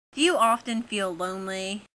Do you often feel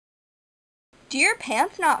lonely? Do your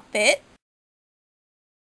pants not fit?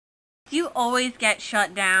 Do you always get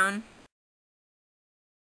shut down?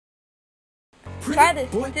 Try this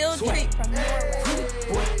still treat from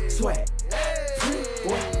Norway.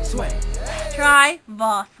 Try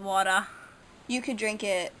voss water. You could drink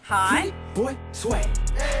it Hot, cold,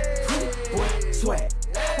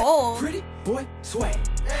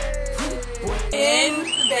 in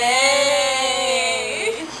space,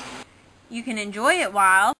 you can enjoy it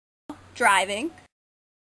while driving,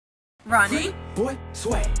 running,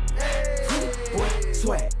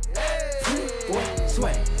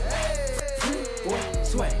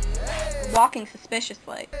 walking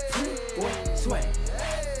suspiciously.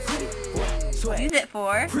 use it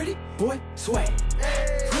for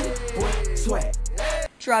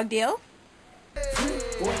Drug deals,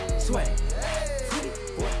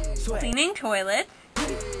 cleaning toilets,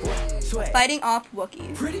 fighting off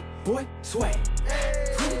Wookiees.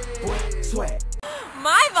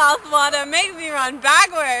 My voss water makes me run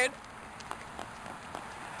backward.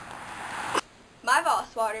 My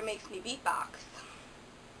voss water makes me beatbox.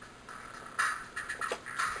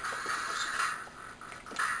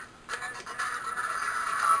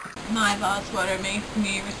 My voss water makes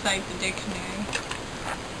me recite the dictionary.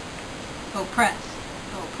 Oppress,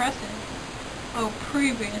 oppressive,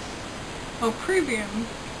 opprobrious, opprobrium,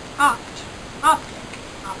 optic,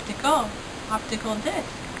 optical disc,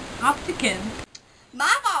 opticon.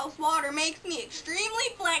 My voss water makes me extremely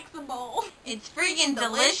flexible. It's freaking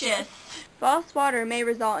delicious. Voss water may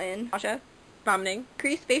result in nausea, Vomiting,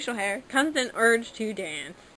 increased facial hair, constant urge to dance.